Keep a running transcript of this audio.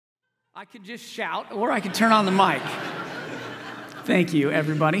I could just shout, or I could turn on the mic. Thank you,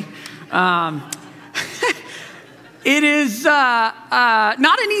 everybody. It is not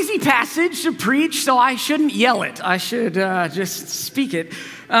an easy passage to preach, so I shouldn't yell it. I should just speak it.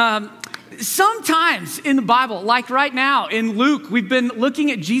 Sometimes in the Bible, like right now in Luke, we've been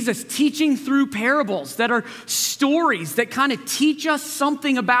looking at Jesus teaching through parables that are stories that kind of teach us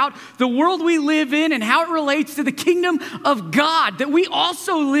something about the world we live in and how it relates to the kingdom of God that we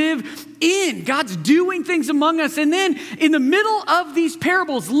also live in. God's doing things among us. And then in the middle of these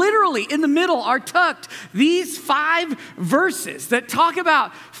parables, literally in the middle, are tucked these 5 verses that talk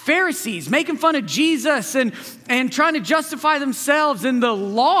about Pharisees making fun of Jesus and trying to justify themselves in the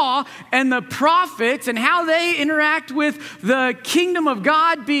law and the prophets and how they interact with the kingdom of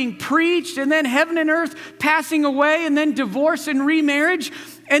God being preached, and then heaven and earth passing away, and then divorce and remarriage.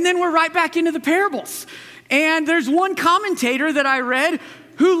 And then we're right back into the parables. And there's one commentator that I read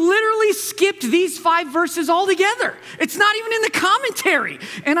who literally skipped these 5 verses altogether. It's not even in the commentary.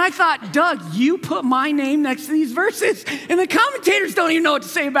 And I thought, Doug, you put my name next to these verses, and the commentators don't even know what to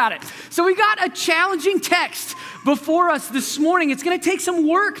say about it. So we got a challenging text before us this morning. It's going to take some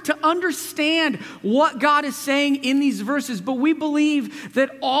work to understand what God is saying in these verses, but we believe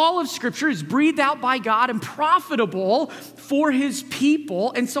that all of Scripture is breathed out by God and profitable for His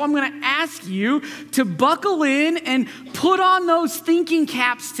people. And so I'm going to ask you to buckle in and put on those thinking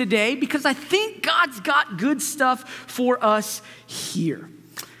caps today, because I think God's got good stuff for us here.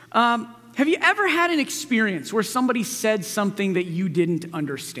 Have you ever had an experience where somebody said something that you didn't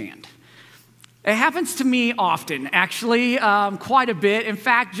understand? It happens to me often, actually, quite a bit. In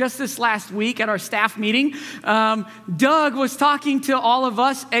fact, just this last week at our staff meeting, Doug was talking to all of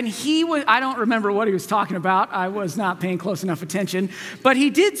us, and I don't remember what he was talking about. I was not paying close enough attention. But he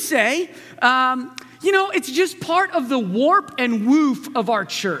did say, it's just part of the warp and woof of our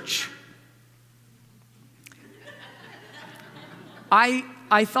church.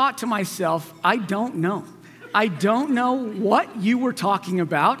 I thought to myself, I don't know. I don't know what you were talking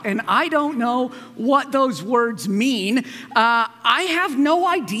about, and I don't know what those words mean. I have no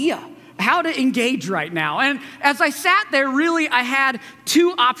idea how to engage right now. And as I sat there, really, I had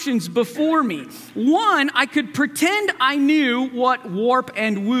 2 options before me. One, I could pretend I knew what warp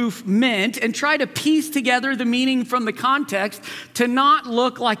and woof meant and try to piece together the meaning from the context to not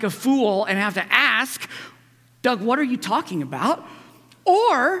look like a fool and have to ask, Doug, what are you talking about?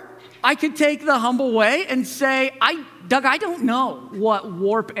 Or I could take the humble way and say, Doug, I don't know what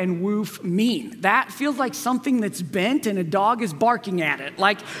warp and woof mean. That feels like something that's bent and a dog is barking at it.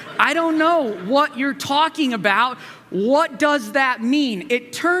 Like, I don't know what you're talking about. What does that mean?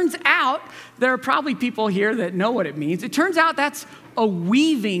 It turns out, there are probably people here that know what it means. It turns out that's a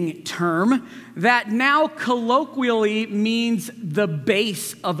weaving term that now colloquially means the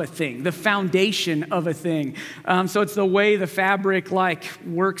base of a thing, the foundation of a thing. So it's the way the fabric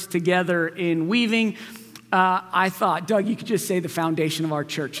works together in weaving. I thought, Doug, you could just say the foundation of our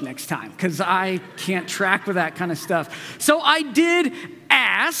church next time, because I can't track with that kind of stuff. So I did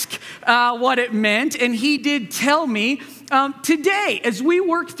ask what it meant, and he did tell me. Today, as we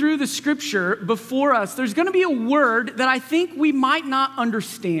work through the Scripture before us, there's going to be a word that I think we might not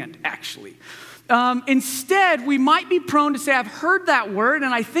understand, actually. Instead, we might be prone to say, I've heard that word,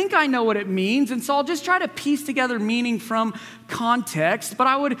 and I think I know what it means, and so I'll just try to piece together meaning from context. But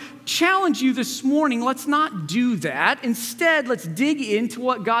I would challenge you this morning, let's not do that. Instead, let's dig into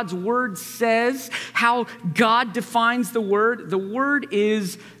what God's word says, how God defines the word. The word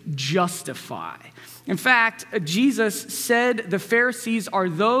is justify. In fact, Jesus said the Pharisees are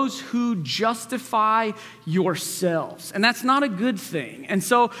those who justify yourselves. And that's not a good thing. And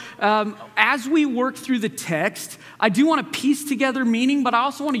so as we work through the text, I do want to piece together meaning, but I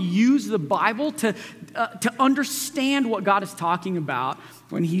also want to use the Bible to understand what God is talking about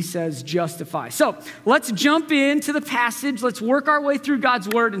when he says justify. So let's jump into the passage. Let's work our way through God's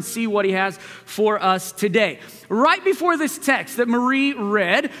word and see what he has for us today. Right before this text that Marie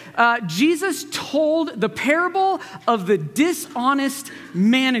read, Jesus told the parable of the dishonest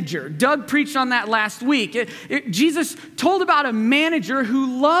manager. Doug preached on that last week. Jesus told about a manager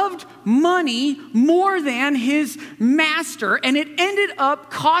who loved money more than his master, and it ended up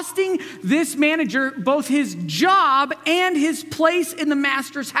costing this manager both his job and his place in the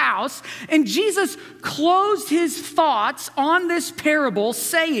master's house. And Jesus closed his thoughts on this parable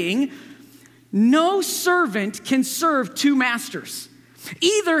saying, no servant can serve 2 masters.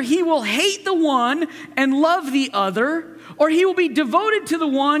 Either he will hate the one and love the other, or he will be devoted to the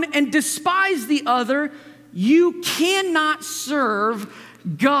one and despise the other. You cannot serve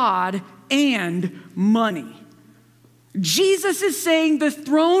God and money. Jesus is saying the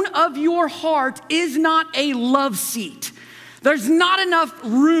throne of your heart is not a love seat. There's not enough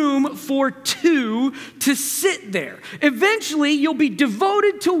room for two to sit there. Eventually, you'll be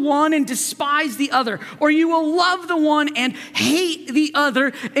devoted to one and despise the other, or you will love the one and hate the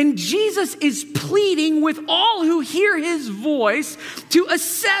other. And Jesus is pleading with all who hear his voice to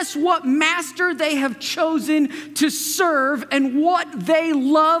assess what master they have chosen to serve and what they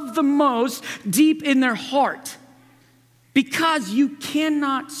love the most deep in their heart. Because you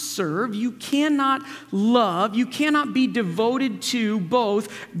cannot serve, you cannot love, you cannot be devoted to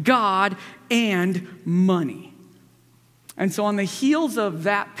both God and money. And so on the heels of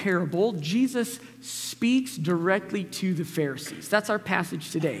that parable, Jesus speaks directly to the Pharisees. That's our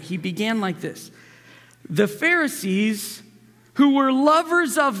passage today. He began like this. The Pharisees, who were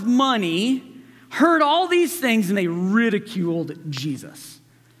lovers of money, heard all these things and they ridiculed Jesus.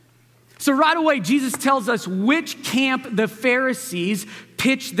 So right away, Jesus tells us which camp the Pharisees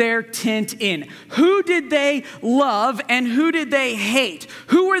pitched their tent in. Who did they love and who did they hate?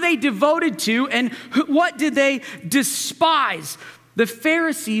 Who were they devoted to and what did they despise? The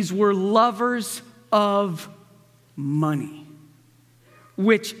Pharisees were lovers of money,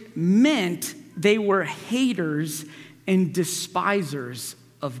 which meant they were haters and despisers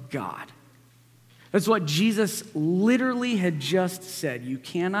of God. That's what Jesus literally had just said. You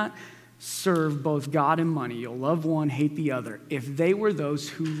cannot serve both God and money. You'll love one, hate the other. If they were those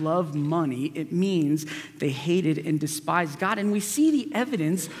who love money, it means they hated and despised God. And we see the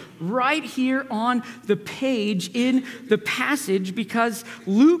evidence right here on the page in the passage because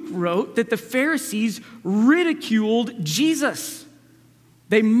Luke wrote that the Pharisees ridiculed Jesus.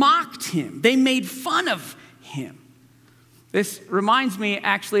 They mocked him. They made fun of him. This reminds me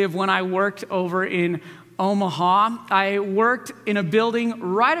actually of when I worked over in Omaha. I worked in a building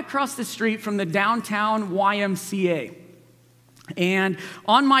right across the street from the downtown YMCA. And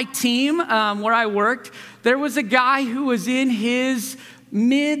on my team where I worked, there was a guy who was in his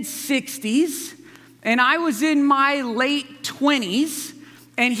mid-60s, and I was in my late 20s.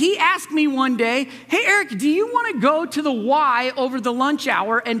 And he asked me one day, hey, Eric, do you want to go to the Y over the lunch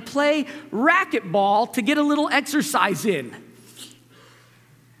hour and play racquetball to get a little exercise in?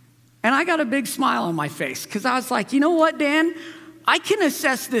 And I got a big smile on my face because I was like, you know what, Dan? I can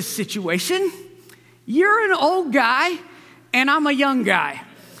assess this situation. You're an old guy and I'm a young guy.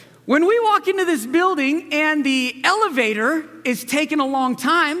 When we walk into this building and the elevator is taking a long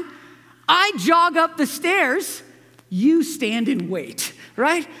time, I jog up the stairs, you stand and wait,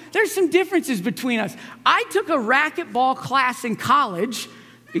 right? There's some differences between us. I took a racquetball class in college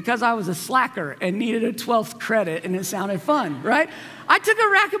because I was a slacker and needed a 12th credit and it sounded fun, right? I took a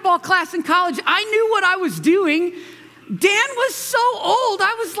racquetball class in college. I knew what I was doing. Dan was so old,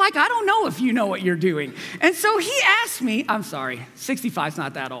 I was like, I don't know if you know what you're doing. And so he asked me, I'm sorry, 65's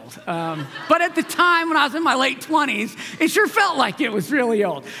not that old. But at the time when I was in my late 20s, it sure felt like it was really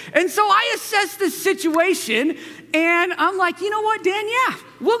old. And so I assessed this situation and I'm like, you know what, Dan, yeah,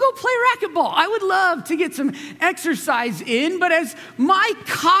 we'll go play racquetball. I would love to get some exercise in, but as my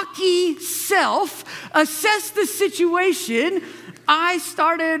cocky self assessed the situation, I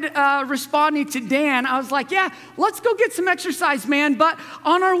started responding to Dan. I was like, yeah, let's go get some exercise, man. But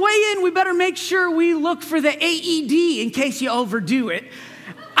on our way in, we better make sure we look for the AED in case you overdo it.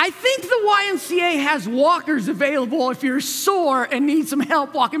 I think the YMCA has walkers available if you're sore and need some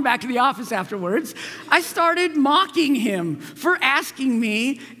help walking back to the office afterwards. I started mocking him for asking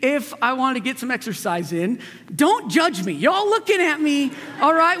me if I wanted to get some exercise in. Don't judge me. Y'all looking at me,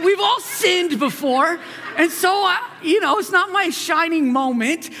 all right? We've all sinned before. And so, it's not my shining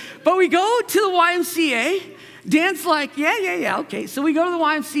moment. But we go to the YMCA. Dan's like, yeah, okay. So we go to the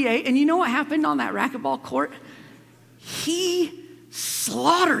YMCA. And you know what happened on that racquetball court? He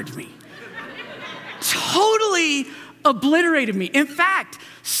slaughtered me. Totally obliterated me. In fact,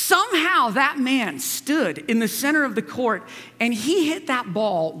 somehow that man stood in the center of the court and he hit that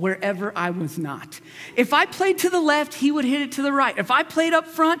ball wherever I was not. If I played to the left, he would hit it to the right. If I played up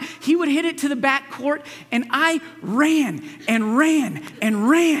front, he would hit it to the back court. And I ran and ran and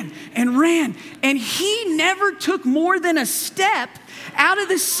ran and ran. And he never took more than a step out of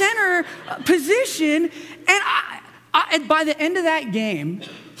the center position. And by the end of that game,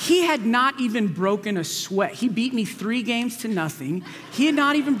 he had not even broken a sweat. He beat me 3-0. He had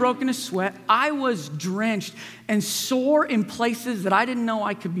not even broken a sweat. I was drenched and sore in places that I didn't know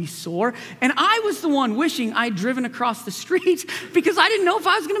I could be sore. And I was the one wishing I'd driven across the street because I didn't know if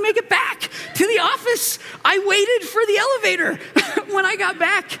I was going to make it back to the office. I waited for the elevator when I got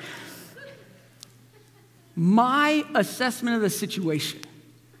back. My assessment of the situation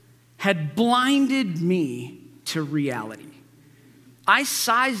had blinded me to reality. I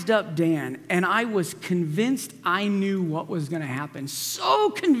sized up Dan, and I was convinced I knew what was going to happen.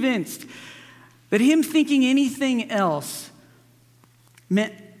 So convinced that him thinking anything else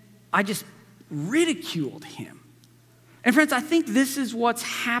meant I just ridiculed him. And friends, I think this is what's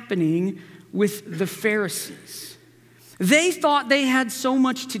happening with the Pharisees. They thought they had so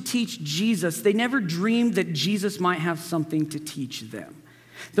much to teach Jesus, they never dreamed that Jesus might have something to teach them.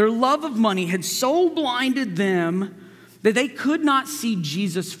 Their love of money had so blinded them that they could not see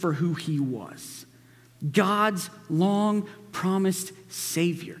Jesus for who he was. God's long-promised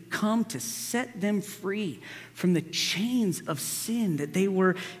Savior, come to set them free from the chains of sin that they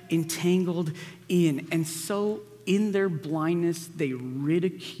were entangled in. And so in their blindness, they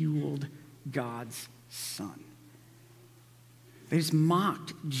ridiculed God's Son. They just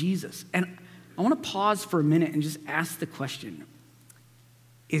mocked Jesus. And I want to pause for a minute and just ask the question,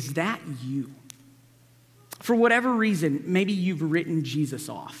 is that you? For whatever reason, maybe you've written Jesus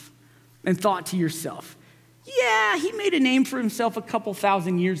off and thought to yourself, yeah, he made a name for himself a couple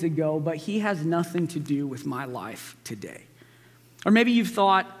thousand years ago, but he has nothing to do with my life today. Or maybe you've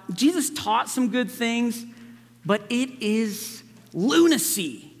thought, Jesus taught some good things, but it is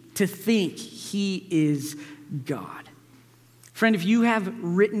lunacy to think he is God. Friend, if you have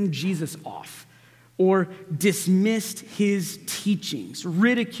written Jesus off, or dismissed his teachings,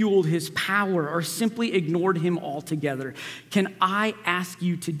 ridiculed his power, or simply ignored him altogether, can I ask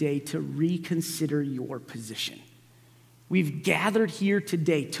you today to reconsider your position? We've gathered here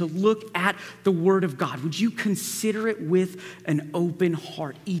today to look at the Word of God. Would you consider it with an open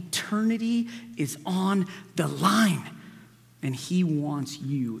heart? Eternity is on the line, and he wants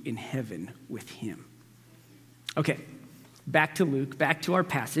you in heaven with him. Okay. Back to Luke, back to our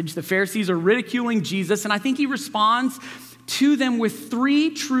passage. The Pharisees are ridiculing Jesus, and I think he responds to them with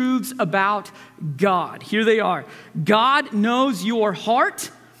three truths about God. Here they are. God knows your heart.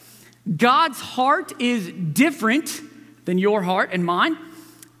 God's heart is different than your heart and mine.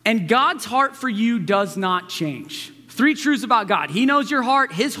 And God's heart for you does not change. Three truths about God. He knows your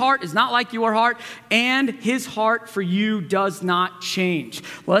heart. His heart is not like your heart. And his heart for you does not change.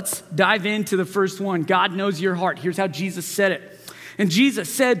 Let's dive into the first one. God knows your heart. Here's how Jesus said it. And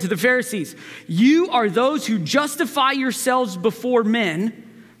Jesus said to the Pharisees, you are those who justify yourselves before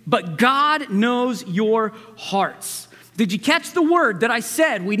men, but God knows your hearts. Did you catch the word that I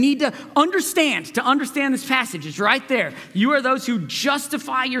said we need to understand this passage? It's right there. You are those who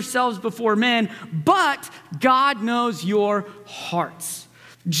justify yourselves before men, but God knows your hearts.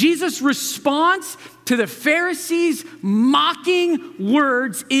 Jesus' response to the Pharisees' mocking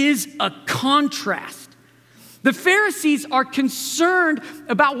words is a contrast. The Pharisees are concerned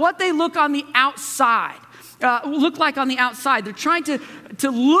about what they look like on the outside. They're trying to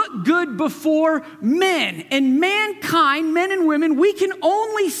look good before men. And mankind, men and women, we can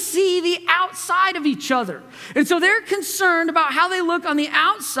only see the outside of each other. And so they're concerned about how they look on the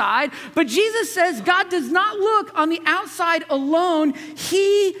outside. But Jesus says God does not look on the outside alone.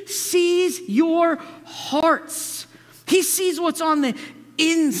 He sees your hearts. He sees what's on the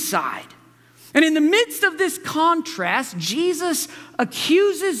inside. And in the midst of this contrast, Jesus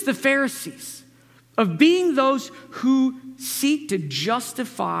accuses the Pharisees of being those who seek to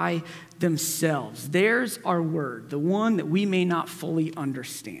justify themselves. There's our word, the one that we may not fully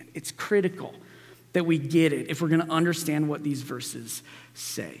understand. It's critical that we get it if we're going to understand what these verses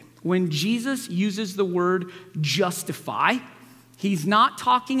say. When Jesus uses the word justify, he's not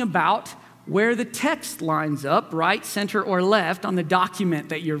talking about where the text lines up, right, center, or left on the document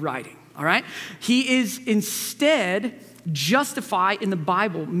that you're writing, all right? He is instead, justify in the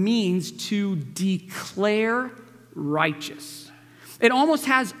Bible means to declare righteous. It almost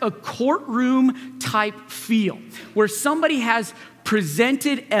has a courtroom type feel where somebody has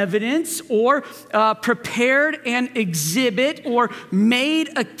presented evidence or prepared an exhibit or made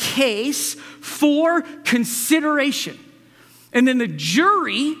a case for consideration. And then the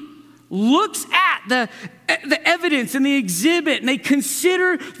jury looks at the evidence and the exhibit, and they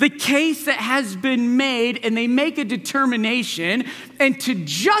consider the case that has been made, and they make a determination. And to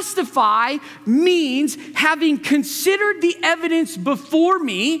justify means, having considered the evidence before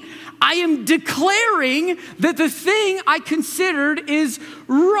me, I am declaring that the thing I considered is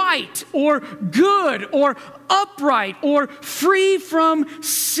right or good or upright or free from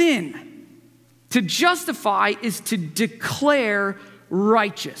sin. To justify is to declare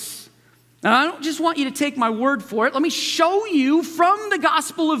righteous. Now, I don't just want you to take my word for it. Let me show you from the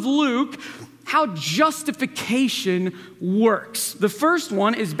Gospel of Luke how justification works. The first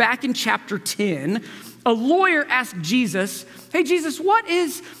one is back in chapter 10. A lawyer asked Jesus, hey, Jesus, what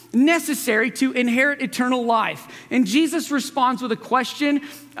is necessary to inherit eternal life? And Jesus responds with a question,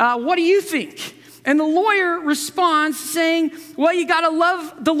 what do you think? And the lawyer responds saying, well, you got to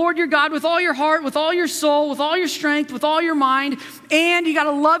love the Lord your God with all your heart, with all your soul, with all your strength, with all your mind, and you got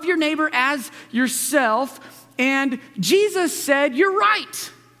to love your neighbor as yourself. And Jesus said, you're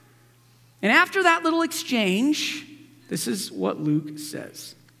right. And after that little exchange, this is what Luke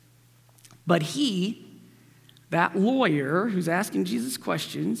says. But he, that lawyer who's asking Jesus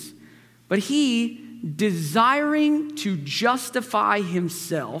questions, but he, desiring to justify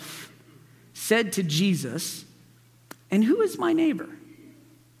himself, said to Jesus, and who is my neighbor?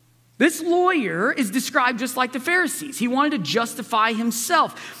 This lawyer is described just like the Pharisees. He wanted to justify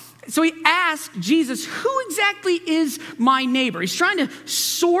himself. So he asked Jesus, who exactly is my neighbor? He's trying to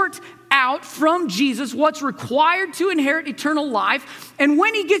sort out from Jesus what's required to inherit eternal life. And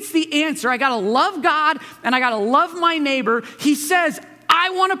when he gets the answer, I got to love God and I got to love my neighbor, he says, I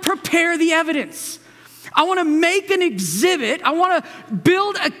want to prepare the evidence. I want to make an exhibit. I want to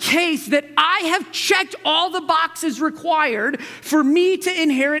build a case that I have checked all the boxes required for me to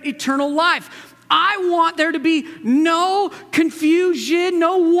inherit eternal life. I want there to be no confusion,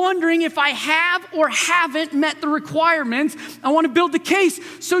 no wondering if I have or haven't met the requirements. I want to build the case.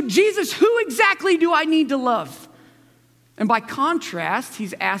 So Jesus, who exactly do I need to love? And by contrast,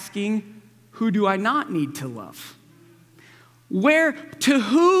 he's asking, who do I not need to love? To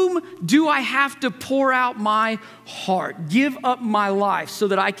whom do I have to pour out my heart, give up my life so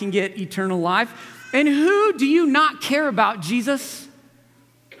that I can get eternal life? And who do you not care about, Jesus?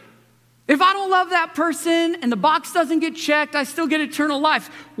 If I don't love that person and the box doesn't get checked, I still get eternal life.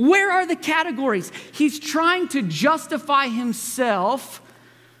 Where are the categories? He's trying to justify himself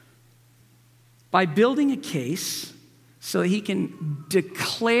by building a case so that he can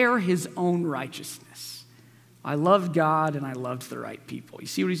declare his own righteousness. I loved God and I loved the right people. You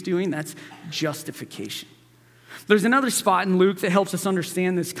see what he's doing? That's justification. There's another spot in Luke that helps us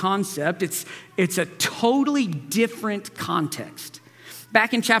understand this concept. It's a totally different context.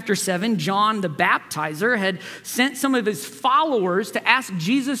 Back in chapter 7, John the Baptizer had sent some of his followers to ask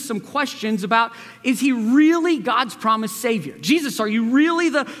Jesus some questions about, is he really God's promised Savior? Jesus, are you really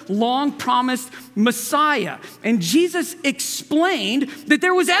the long-promised Messiah? And Jesus explained that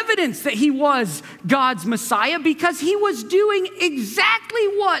there was evidence that he was God's Messiah because he was doing exactly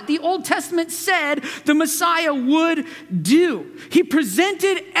what the Old Testament said the Messiah would do. He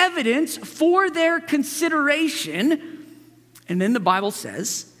presented evidence for their consideration. And then the Bible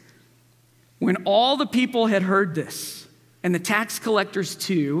says, when all the people had heard this, and the tax collectors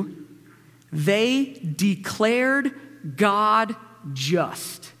too, they declared God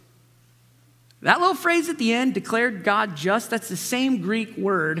just. That little phrase at the end, declared God just, that's the same Greek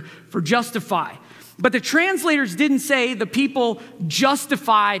word for justify. But the translators didn't say the people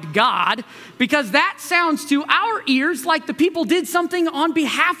justified God, because that sounds to our ears like the people did something on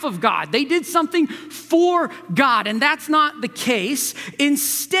behalf of God. They did something for God, and that's not the case.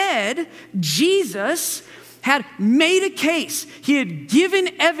 Instead, Jesus had made a case. He had given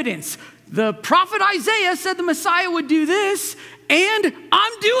evidence. The prophet Isaiah said the Messiah would do this, and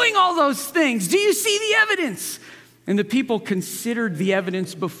I'm doing all those things. Do you see the evidence? And the people considered the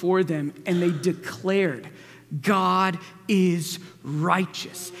evidence before them, and they declared, God is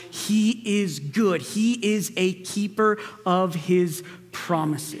righteous. He is good. He is a keeper of his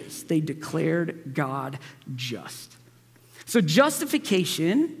promises. They declared God just. So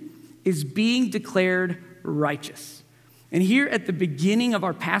justification is being declared righteous. And here at the beginning of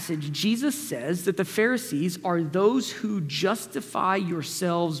our passage, Jesus says that the Pharisees are those who justify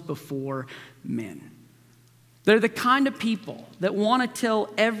yourselves before men. They're the kind of people that want to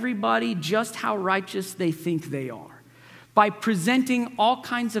tell everybody just how righteous they think they are by presenting all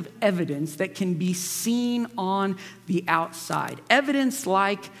kinds of evidence that can be seen on the outside. Evidence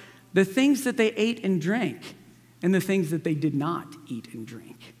like the things that they ate and drank and the things that they did not eat and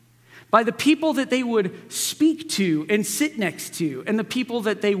drink. By the people that they would speak to and sit next to, and the people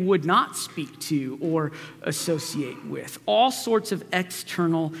that they would not speak to or associate with. All sorts of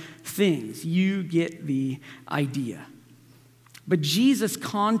external things. You get the idea. But Jesus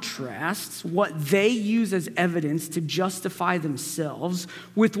contrasts what they use as evidence to justify themselves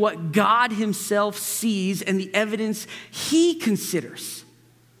with what God himself sees and the evidence he considers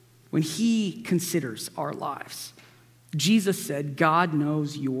when he considers our lives. Jesus said, God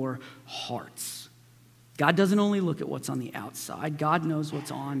knows your hearts. God doesn't only look at what's on the outside. God knows what's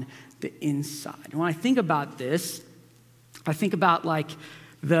on the inside. And when I think about this, I think about like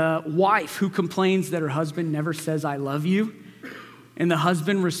the wife who complains that her husband never says, I love you. And the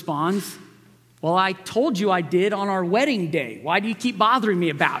husband responds, Well, I told you I did on our wedding day. Why do you keep bothering me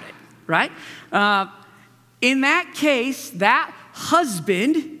about it, right? In that case, that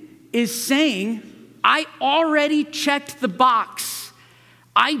husband is saying, I already checked the box.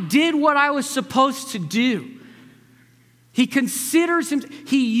 I did what I was supposed to do. He considers him,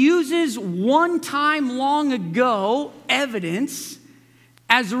 he uses one time long ago evidence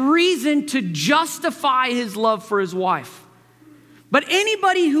as reason to justify his love for his wife. But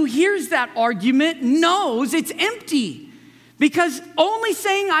anybody who hears that argument knows it's empty. Because only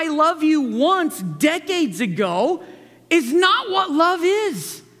saying I love you once decades ago is not what love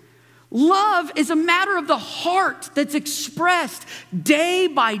is. Love is a matter of the heart that's expressed day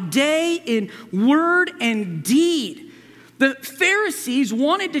by day in word and deed. The Pharisees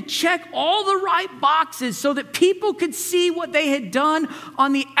wanted to check all the right boxes so that people could see what they had done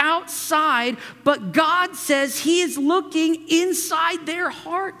on the outside, but God says he is looking inside their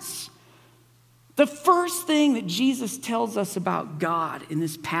hearts. The first thing that Jesus tells us about God in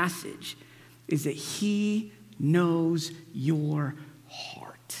this passage is that he knows your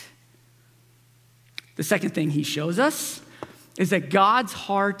heart. The second thing he shows us is that God's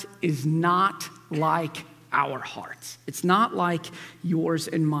heart is not like our hearts. It's not like yours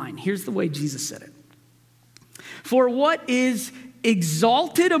and mine. Here's the way Jesus said it. For what is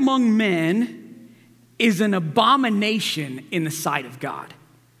exalted among men is an abomination in the sight of God.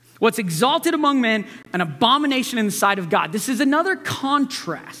 What's exalted among men, an abomination in the sight of God. This is another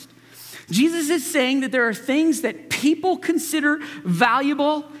contrast. Jesus is saying that there are things that people consider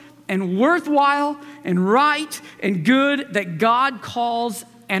valuable and worthwhile and right and good that God calls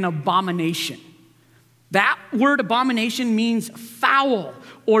an abomination. That word abomination means foul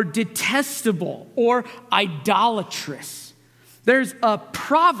or detestable or idolatrous. There's a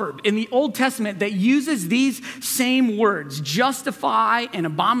proverb in the Old Testament that uses these same words, justify and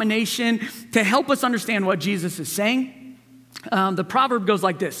abomination, to help us understand what Jesus is saying. The proverb goes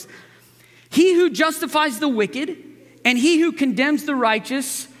like this: he who justifies the wicked and he who condemns the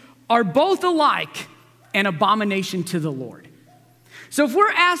righteous are both alike an abomination to the Lord. So if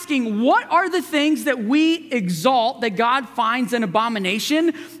we're asking what are the things that we exalt that God finds an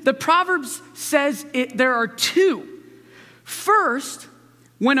abomination, the Proverbs says there are two. First,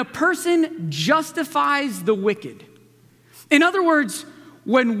 when a person justifies the wicked. In other words,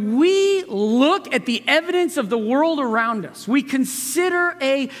 when we look at the evidence of the world around us, we consider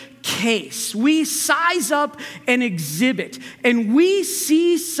a case, we size up an exhibit, and we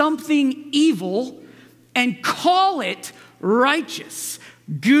see something evil and call it righteous,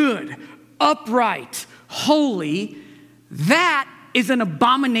 good, upright, holy, that is an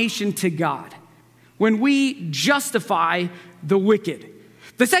abomination to God when we justify the wicked.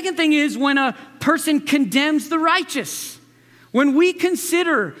 The second thing is when a person condemns the righteous. When we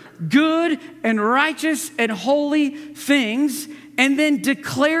consider good and righteous and holy things and then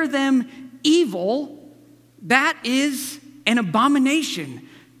declare them evil, that is an abomination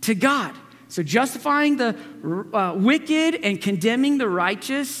to God. So justifying the wicked and condemning the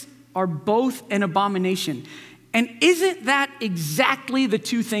righteous are both an abomination. And isn't that exactly the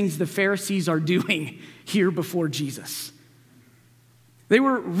two things the Pharisees are doing here before Jesus? They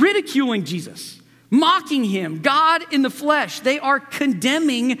were ridiculing Jesus, mocking him, God in the flesh. They are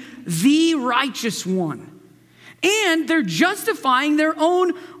condemning the righteous one. And they're justifying their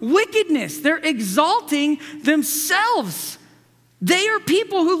own wickedness. They're exalting themselves. They are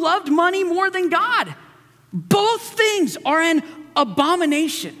people who loved money more than God. Both things are an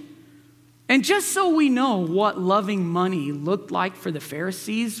abomination. And just so we know what loving money looked like for the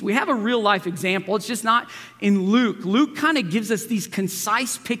Pharisees, we have a real life example. It's just not in Luke. Luke kind of gives us these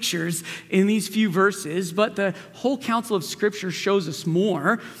concise pictures in these few verses, but the whole counsel of Scripture shows us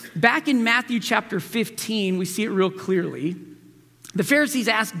more. Back in Matthew chapter 15, we see it real clearly. The Pharisees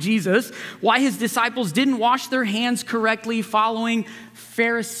asked Jesus why his disciples didn't wash their hands correctly following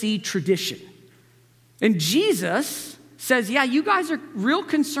Pharisee tradition. And Jesus says, yeah, you guys are real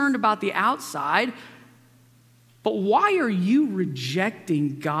concerned about the outside, but why are you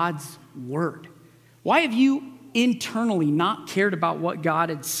rejecting God's word? Why have you internally not cared about what God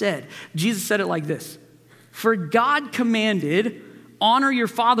had said? Jesus said it like this: for God commanded, honor your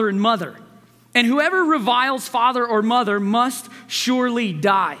father and mother, and whoever reviles father or mother must surely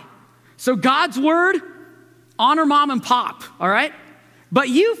die. So God's word, honor mom and pop, all right? But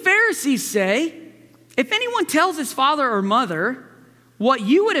you Pharisees say, if anyone tells his father or mother, what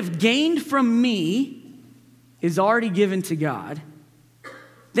you would have gained from me is already given to God,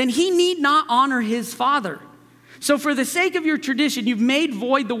 then he need not honor his father. So for the sake of your tradition, you've made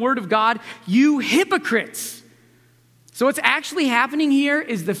void the word of God, you hypocrites. So what's actually happening here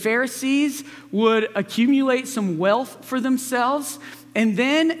is the Pharisees would accumulate some wealth for themselves, and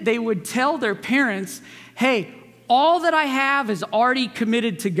then they would tell their parents, hey, all that I have is already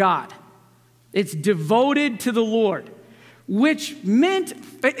committed to God. It's devoted to the Lord, which meant,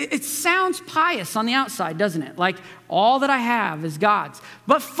 it sounds pious on the outside, doesn't it? Like, all that I have is God's.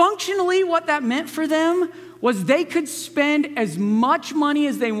 But functionally, what that meant for them was they could spend as much money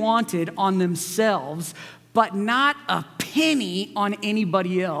as they wanted on themselves, but not a penny on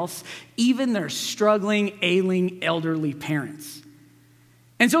anybody else, even their struggling, ailing, elderly parents.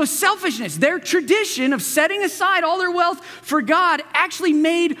 And so selfishness, their tradition of setting aside all their wealth for God, actually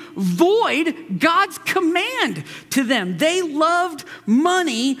made void God's command to them. They loved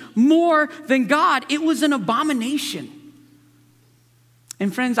money more than God. It was an abomination.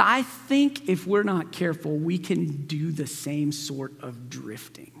 And friends, I think if we're not careful, we can do the same sort of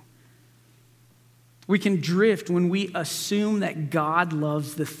drifting. We can drift when we assume that God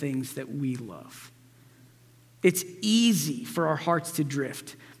loves the things that we love. It's easy for our hearts to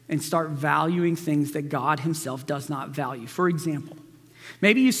drift and start valuing things that God himself does not value. For example,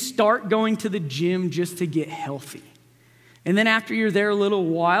 maybe you start going to the gym just to get healthy. And then after you're there a little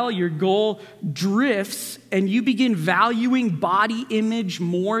while, your goal drifts and you begin valuing body image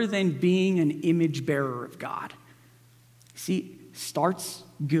more than being an image bearer of God. See, starts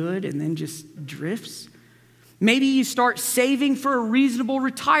good and then just drifts. Maybe you start saving for a reasonable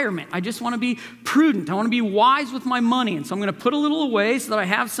retirement. I just want to be prudent. I want to be wise with my money. And so I'm going to put a little away so that I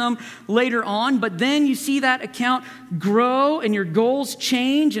have some later on. But then you see that account grow and your goals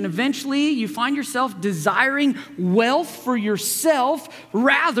change. And eventually you find yourself desiring wealth for yourself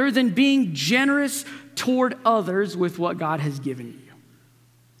rather than being generous toward others with what God has given you.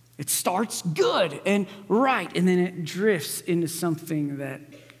 It starts good and right, and then it drifts into something that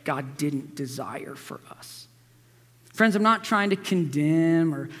God didn't desire for us. Friends, I'm not trying to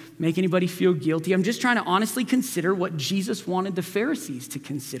condemn or make anybody feel guilty. I'm just trying to honestly consider what Jesus wanted the Pharisees to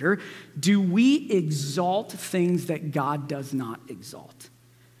consider. Do we exalt things that God does not exalt?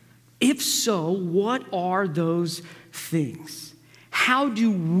 If so, what are those things? How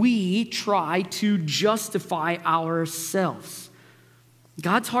do we try to justify ourselves?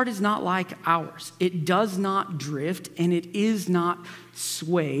 God's heart is not like ours. It does not drift and it is not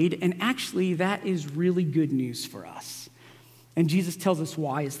swayed. And actually, that is really good news for us. And Jesus tells us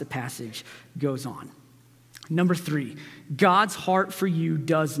why as the passage goes on. Number 3, God's heart for you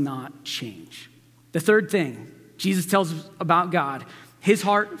does not change. The third thing Jesus tells us about God, his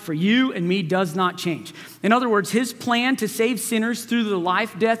heart for you and me does not change. In other words, his plan to save sinners through the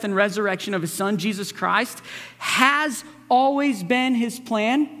life, death, and resurrection of his son, Jesus Christ, has always been his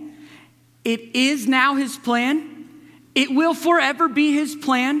plan. It is now his plan. It will forever be his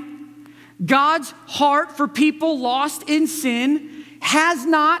plan. God's heart for people lost in sin has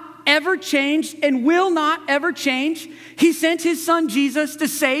not ever changed and will not ever change. He sent his son Jesus to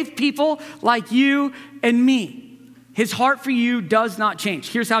save people like you and me. His heart for you does not change.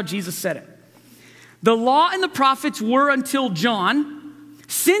 Here's how Jesus said it. The law and the prophets were until John.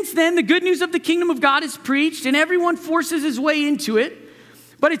 Since then, the good news of the kingdom of God is preached, and everyone forces his way into it.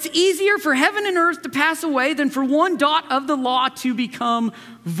 But it's easier for heaven and earth to pass away than for one dot of the law to become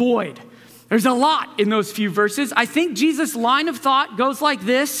void. There's a lot in those few verses. I think Jesus' line of thought goes like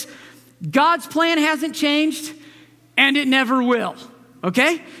this. God's plan hasn't changed, and it never will.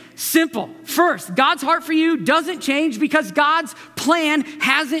 Okay? Simple. First, God's heart for you doesn't change because God's plan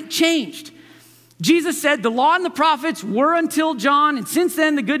hasn't changed. Jesus said the law and the prophets were until John, and since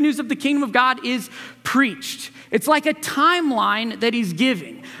then the good news of the kingdom of God is preached. It's like a timeline that he's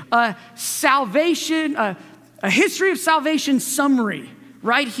giving, a history of salvation summary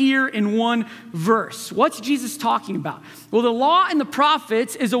right here in one verse. What's Jesus talking about? Well, the law and the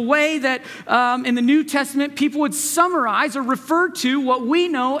prophets is a way that in the New Testament people would summarize or refer to what we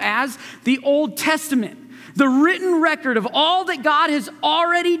know as the Old Testament. The written record of all that God has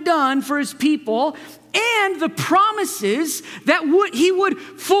already done for his people and the promises that he would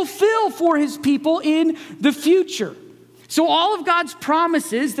fulfill for his people in the future. So all of God's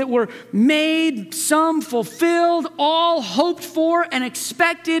promises that were made, some fulfilled, all hoped for and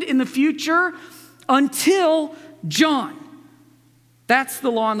expected in the future until John. That's the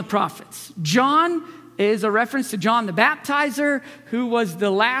law and the prophets. John is a reference to John the Baptizer, who was the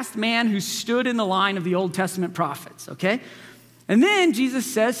last man who stood in the line of the Old Testament prophets, okay? And then Jesus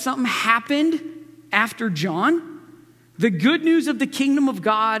says something happened after John. The good news of the kingdom of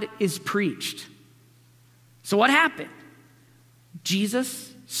God is preached. So what happened?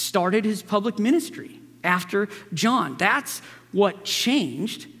 Jesus started his public ministry after John. That's what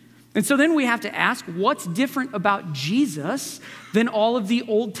changed. And so then we have to ask, what's different about Jesus than all of the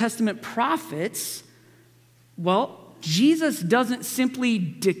Old Testament prophets? Well, Jesus doesn't simply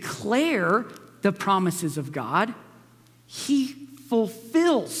declare the promises of God. He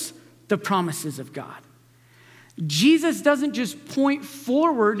fulfills the promises of God. Jesus doesn't just point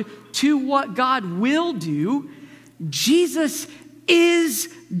forward to what God will do. Jesus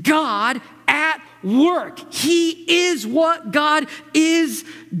is God at work. He is what God is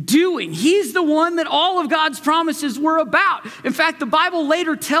doing. He's the one that all of God's promises were about. In fact, the Bible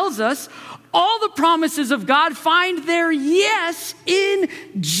later tells us all the promises of God find their yes in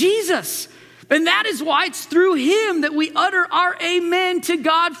Jesus. And that is why it's through him that we utter our amen to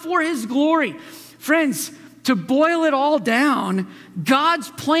God for his glory. Friends, to boil it all down, God's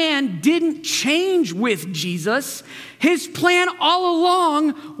plan didn't change with Jesus. His plan all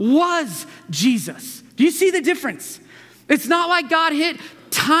along was Jesus. Do you see the difference? It's not like God hit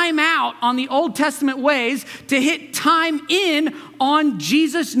time out on the Old Testament ways to hit time in on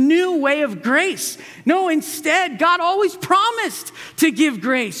Jesus' new way of grace. No, instead, God always promised to give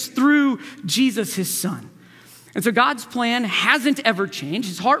grace through Jesus, his son. And so God's plan hasn't ever changed.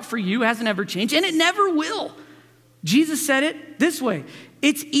 His heart for you hasn't ever changed, and it never will. Jesus said it this way: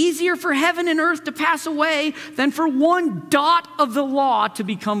 it's easier for heaven and earth to pass away than for one dot of the law to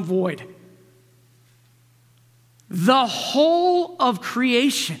become void. The whole of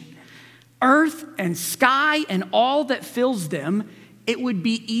creation, earth and sky and all that fills them, it would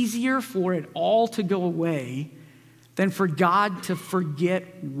be easier for it all to go away than for God to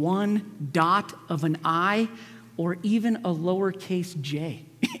forget one dot of an I or even a lowercase j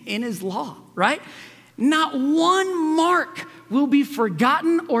in his law, right? Not one mark will be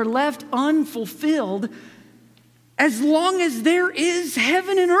forgotten or left unfulfilled as long as there is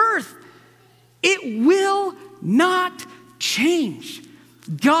heaven and earth. It will not change.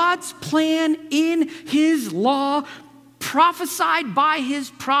 God's plan in his law, prophesied by his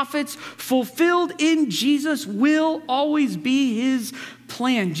prophets, fulfilled in Jesus, will always be his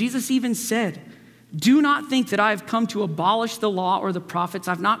plan. Jesus even said, "Do not think that I have come to abolish the law or the prophets.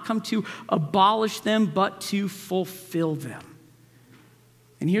 I've not come to abolish them, but to fulfill them."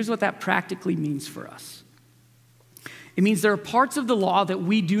 And here's what that practically means for us. It means there are parts of the law that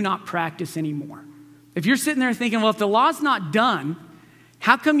we do not practice anymore. If you're sitting there thinking, well, if the law's not done,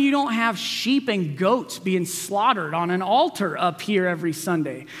 how come you don't have sheep and goats being slaughtered on an altar up here every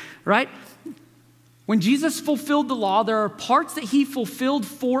Sunday, right? When Jesus fulfilled the law, there are parts that he fulfilled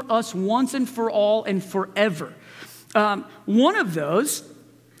for us once and for all and forever. One of those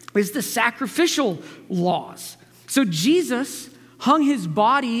is the sacrificial laws. So Jesus hung his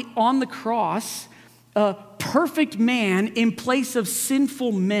body on the cross, a perfect man in place of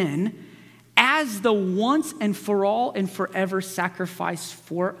sinful men, as the once and for all and forever sacrifice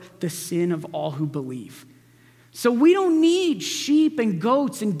for the sin of all who believe. So we don't need sheep and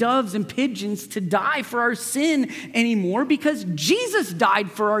goats and doves and pigeons to die for our sin anymore, because Jesus died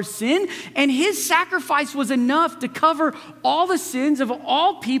for our sin, and his sacrifice was enough to cover all the sins of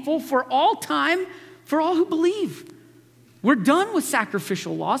all people for all time, for all who believe. We're done with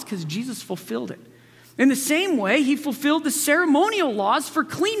sacrificial laws because Jesus fulfilled it. In the same way, he fulfilled the ceremonial laws for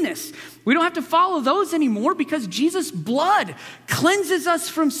cleanness. We don't have to follow those anymore because Jesus' blood cleanses us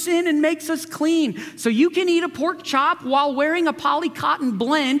from sin and makes us clean. So you can eat a pork chop while wearing a poly cotton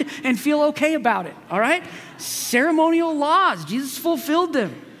blend and feel okay about it, all right? Ceremonial laws, Jesus fulfilled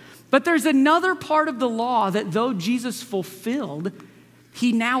them. But there's another part of the law that though Jesus fulfilled,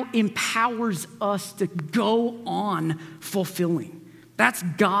 he now empowers us to go on fulfilling. That's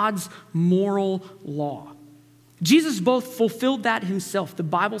God's moral law. Jesus both fulfilled that himself. The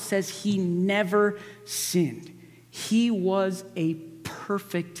Bible says he never sinned. He was a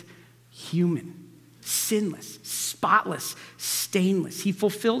perfect human, sinless, spotless, stainless. He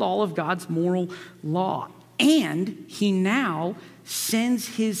fulfilled all of God's moral law. And he now sends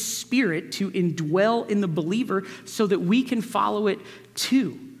his Spirit to indwell in the believer so that we can follow it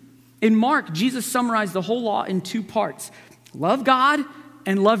too. In Mark, Jesus summarized the whole law in two parts: love God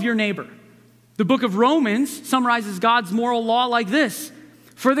and love your neighbor. The book of Romans summarizes God's moral law like this: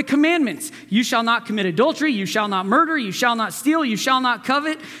 for the commandments, you shall not commit adultery, you shall not murder, you shall not steal, you shall not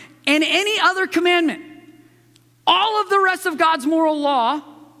covet, and any other commandment. All of the rest of God's moral law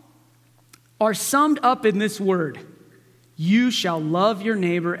are summed up in this word: you shall love your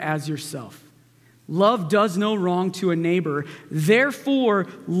neighbor as yourself. Love does no wrong to a neighbor. Therefore,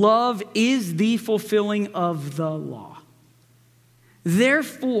 love is the fulfilling of the law.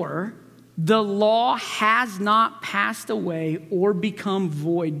 Therefore, the law has not passed away or become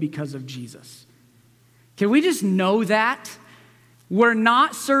void because of Jesus. Can we just know that? We're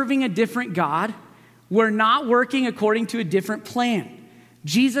not serving a different God. We're not working according to a different plan.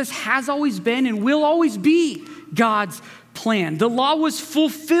 Jesus has always been and will always be God's plan. The law was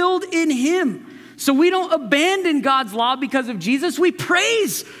fulfilled in him. So we don't abandon God's law because of Jesus. We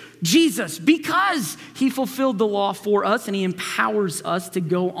praise Jesus because he fulfilled the law for us and he empowers us to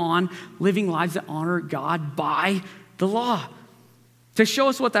go on living lives that honor God by the law. To show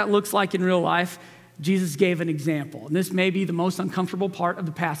us what that looks like in real life, Jesus gave an example. And this may be the most uncomfortable part of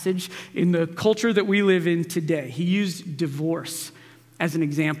the passage in the culture that we live in today. He used divorce as an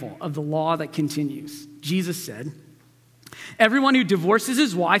example of the law that continues. Jesus said, "Everyone who divorces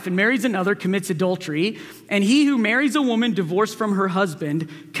his wife and marries another commits adultery, and he who marries a woman divorced from her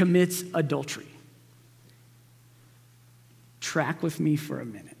husband commits adultery." Track with me for a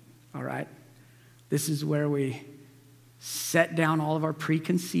minute, all right? This is where we set down all of our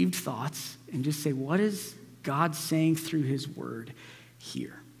preconceived thoughts and just say, what is God saying through his word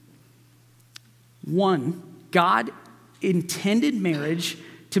here? One, God intended marriage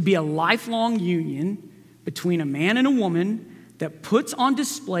to be a lifelong union between a man and a woman that puts on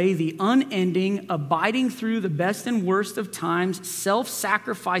display the unending, abiding through the best and worst of times,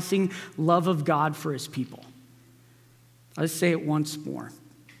 self-sacrificing love of God for his people. I'll just say it once more.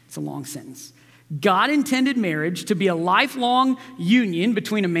 It's a long sentence. God intended marriage to be a lifelong union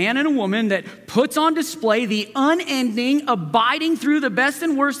between a man and a woman that puts on display the unending, abiding through the best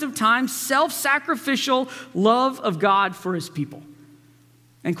and worst of times, self-sacrificial love of God for his people.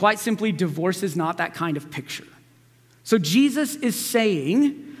 And quite simply, divorce is not that kind of picture. So Jesus is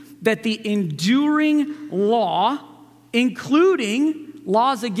saying that the enduring law, including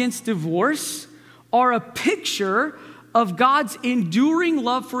laws against divorce, are a picture of God's enduring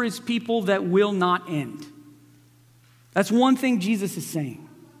love for his people that will not end. That's one thing Jesus is saying.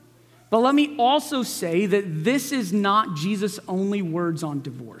 But let me also say that this is not Jesus' only words on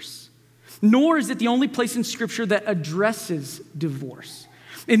divorce, nor is it the only place in Scripture that addresses divorce.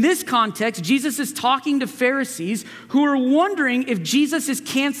 In this context, Jesus is talking to Pharisees who are wondering if Jesus is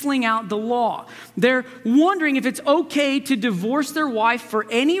canceling out the law. They're wondering if it's okay to divorce their wife for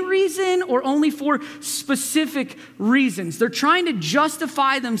any reason or only for specific reasons. They're trying to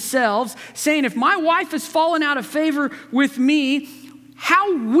justify themselves, saying, if my wife has fallen out of favor with me,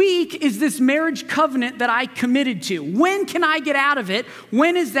 how weak is this marriage covenant that I committed to? When can I get out of it?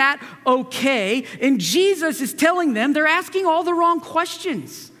 When is that okay? And Jesus is telling them they're asking all the wrong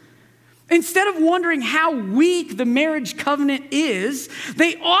questions. Instead of wondering how weak the marriage covenant is,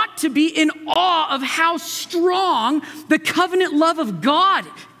 they ought to be in awe of how strong the covenant love of God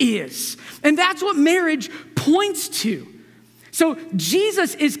is. And that's what marriage points to. So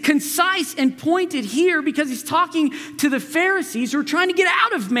Jesus is concise and pointed here because he's talking to the Pharisees who are trying to get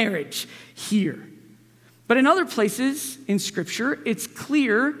out of marriage here. But in other places in Scripture, it's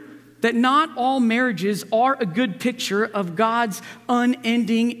clear that not all marriages are a good picture of God's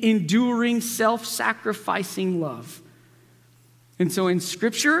unending, enduring, self-sacrificing love. And so in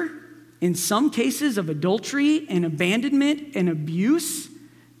Scripture, in some cases of adultery and abandonment and abuse,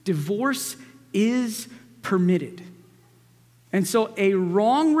 divorce is permitted. And so a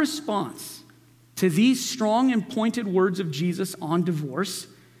wrong response to these strong and pointed words of Jesus on divorce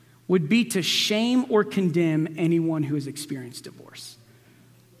would be to shame or condemn anyone who has experienced divorce.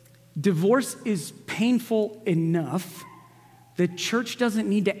 Divorce is painful enough. The church doesn't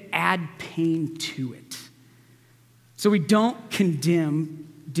need to add pain to it. So we don't condemn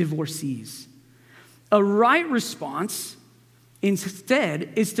divorcees. A right response instead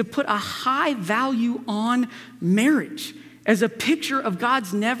is to put a high value on marriage as a picture of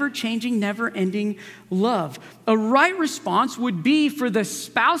God's never-changing, never-ending love. A right response would be for the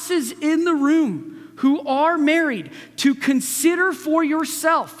spouses in the room who are married to consider for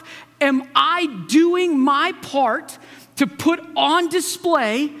yourself, am I doing my part to put on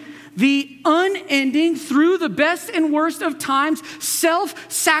display the unending, through the best and worst of times,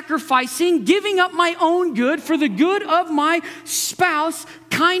 self-sacrificing, giving up my own good for the good of my spouse,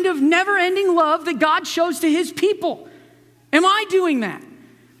 kind of never-ending love that God shows to his people? Am I doing that?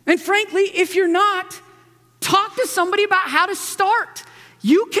 And frankly, if you're not, talk to somebody about how to start.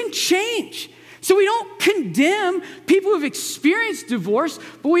 You can change. So we don't condemn people who've experienced divorce,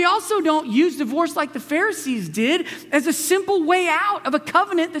 but we also don't use divorce like the Pharisees did as a simple way out of a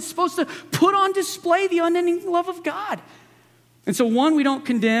covenant that's supposed to put on display the unending love of God. And so one, we don't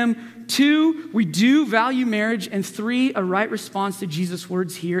condemn. Two, we do value marriage. And three, a right response to Jesus'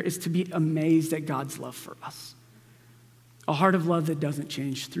 words here is to be amazed at God's love for us. A heart of love that doesn't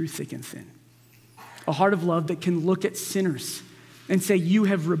change through thick and thin. A heart of love that can look at sinners and say, you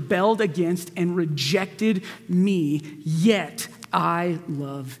have rebelled against and rejected me, yet I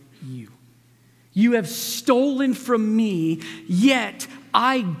love you. You have stolen from me, yet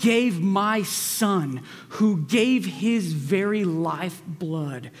I gave my son who gave his very life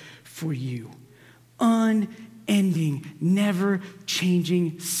blood for you. Unending, never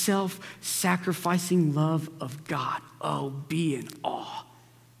changing, self-sacrificing love of God. Oh, be in awe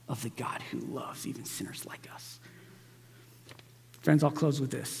of the God who loves even sinners like us. Friends, I'll close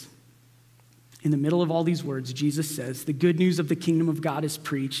with this. In the middle of all these words, Jesus says, the good news of the kingdom of God is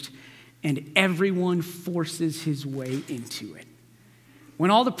preached, and everyone forces his way into it. When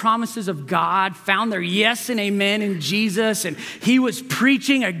all the promises of God found their yes and amen in Jesus, and he was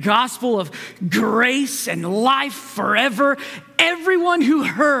preaching a gospel of grace and life forever, everyone who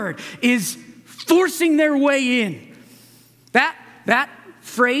heard is forcing their way in. That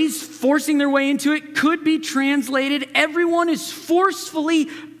phrase, forcing their way into it, could be translated, everyone is forcefully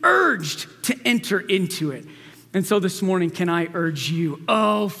urged to enter into it. And so this morning, can I urge you,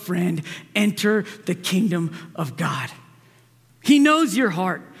 oh friend, enter the kingdom of God. He knows your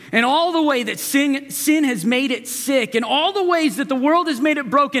heart and all the way that sin has made it sick, and all the ways that the world has made it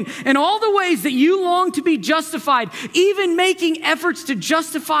broken, and all the ways that you long to be justified, even making efforts to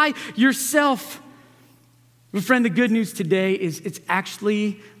justify yourself. But friend, the good news today is it's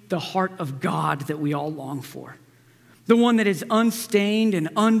actually the heart of God that we all long for. The one that is unstained and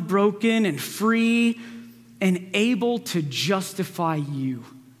unbroken and free and able to justify you.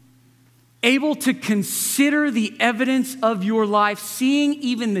 Able to consider the evidence of your life, seeing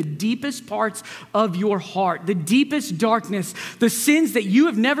even the deepest parts of your heart, the deepest darkness, the sins that you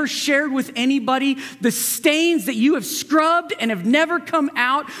have never shared with anybody, the stains that you have scrubbed and have never come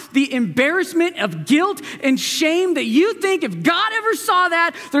out, the embarrassment of guilt and shame that you think if God ever saw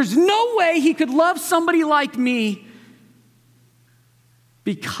that, there's no way he could love somebody like me.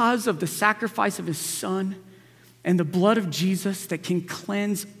 Because of the sacrifice of his son and the blood of Jesus that can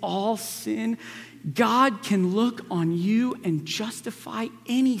cleanse all sin, God can look on you and justify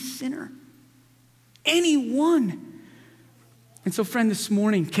any sinner, anyone. And so, friend, this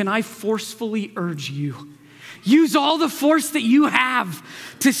morning, can I forcefully urge you, use all the force that you have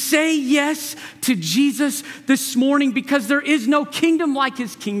to say yes to Jesus this morning, because there is no kingdom like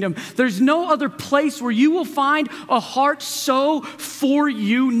his kingdom. There's no other place where you will find a heart so for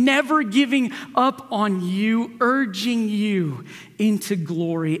you, never giving up on you, urging you into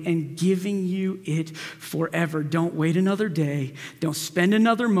glory and giving you it forever. Don't wait another day. Don't spend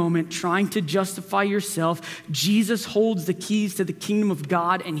another moment trying to justify yourself. Jesus holds the keys to the kingdom of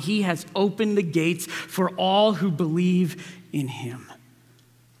God, and he has opened the gates for all who believe in him.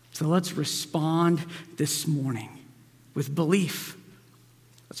 So let's respond this morning with belief.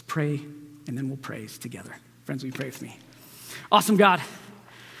 Let's pray, and then we'll praise together. Friends, will you pray with me? Awesome God,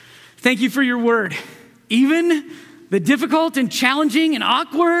 thank you for your word. Even the difficult and challenging and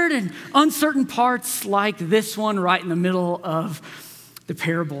awkward and uncertain parts like this one right in the middle of the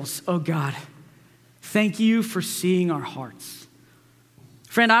parables. Oh God, thank you for seeing our hearts.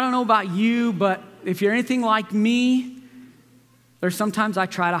 Friend, I don't know about you, but if you're anything like me, there's sometimes I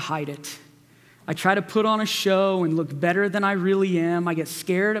try to hide it. I try to put on a show and look better than I really am. I get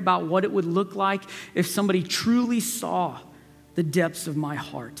scared about what it would look like if somebody truly saw the depths of my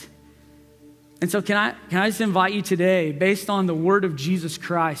heart. And so can I just invite you today, based on the word of Jesus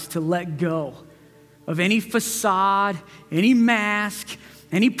Christ, to let go of any facade, any mask,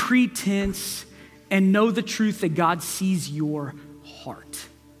 any pretense, and know the truth that God sees your heart.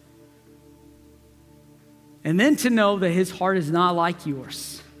 And then to know that his heart is not like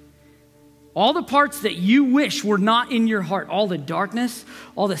yours. All the parts that you wish were not in your heart, all the darkness,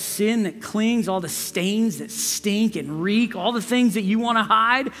 all the sin that clings, all the stains that stink and reek, all the things that you want to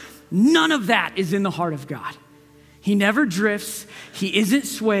hide, none of that is in the heart of God. He never drifts. He isn't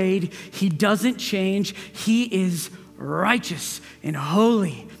swayed. He doesn't change. He is righteous and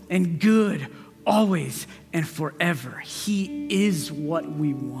holy and good always and forever. He is what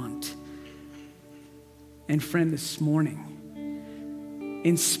we want. And friend, this morning,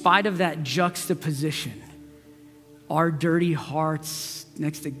 in spite of that juxtaposition, our dirty hearts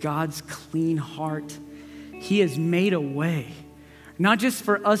next to God's clean heart, he has made a way, not just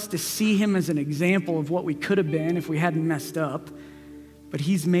for us to see him as an example of what we could have been if we hadn't messed up, but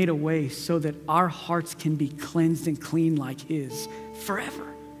he's made a way so that our hearts can be cleansed and clean like his forever.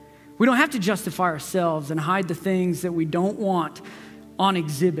 We don't have to justify ourselves and hide the things that we don't want on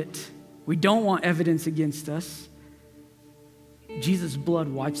exhibit. We don't want evidence against us. Jesus' blood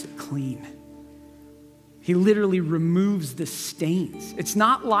wipes it clean. He literally removes the stains. It's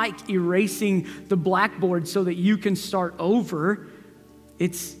not like erasing the blackboard so that you can start over.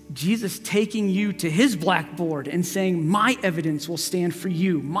 It's Jesus taking you to his blackboard and saying, my evidence will stand for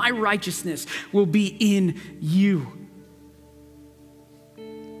you. My righteousness will be in you.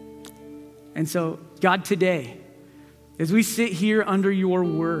 And so, God, today, as we sit here under your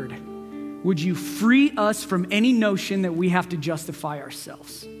word, would you free us from any notion that we have to justify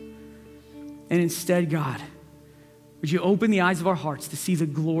ourselves? And instead, God, would you open the eyes of our hearts to see the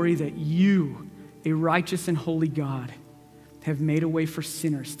glory that you, a righteous and holy God, have made a way for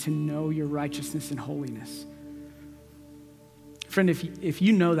sinners to know your righteousness and holiness. Friend, if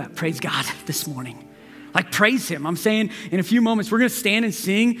you know that, praise God this morning. Like, praise him. I'm saying in a few moments, we're going to stand and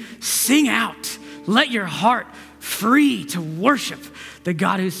sing out. Let your heart free to worship the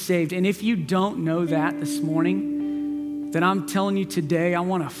God who's saved. And if you don't know that this morning, then I'm telling you today, I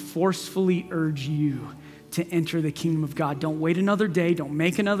want to forcefully urge you to enter the kingdom of God. Don't wait another day. Don't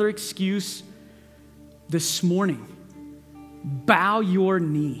make another excuse. This morning, bow your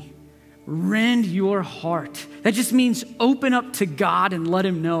knee, rend your heart. That just means open up to God and let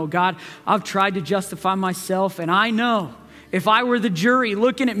him know, God, I've tried to justify myself, and I know if I were the jury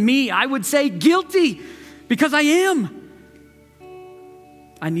looking at me, I would say guilty because I am.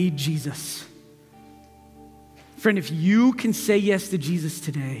 I need Jesus. Friend, if you can say yes to Jesus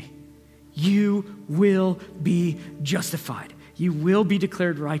today, you will be justified. You will be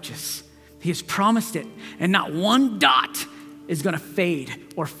declared righteous. He has promised it, and not one dot is going to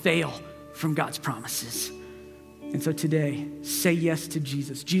fade or fail from God's promises. And so today, say yes to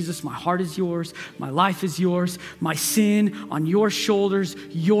Jesus. Jesus, my heart is yours. My life is yours. My sin on your shoulders,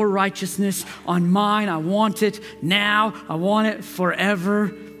 your righteousness on mine. I want it now. I want it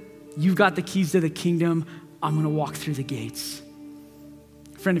forever. You've got the keys to the kingdom. I'm going to walk through the gates.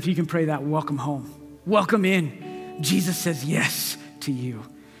 Friend, if you can pray that, welcome home. Welcome in. Jesus says yes to you.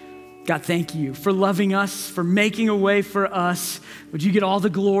 God, thank you for loving us, for making a way for us. Would you get all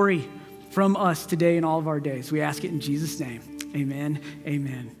the glory from us today and all of our days? We ask it in Jesus' name. Amen.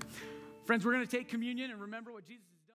 Amen. Friends, we're going to take communion and remember what Jesus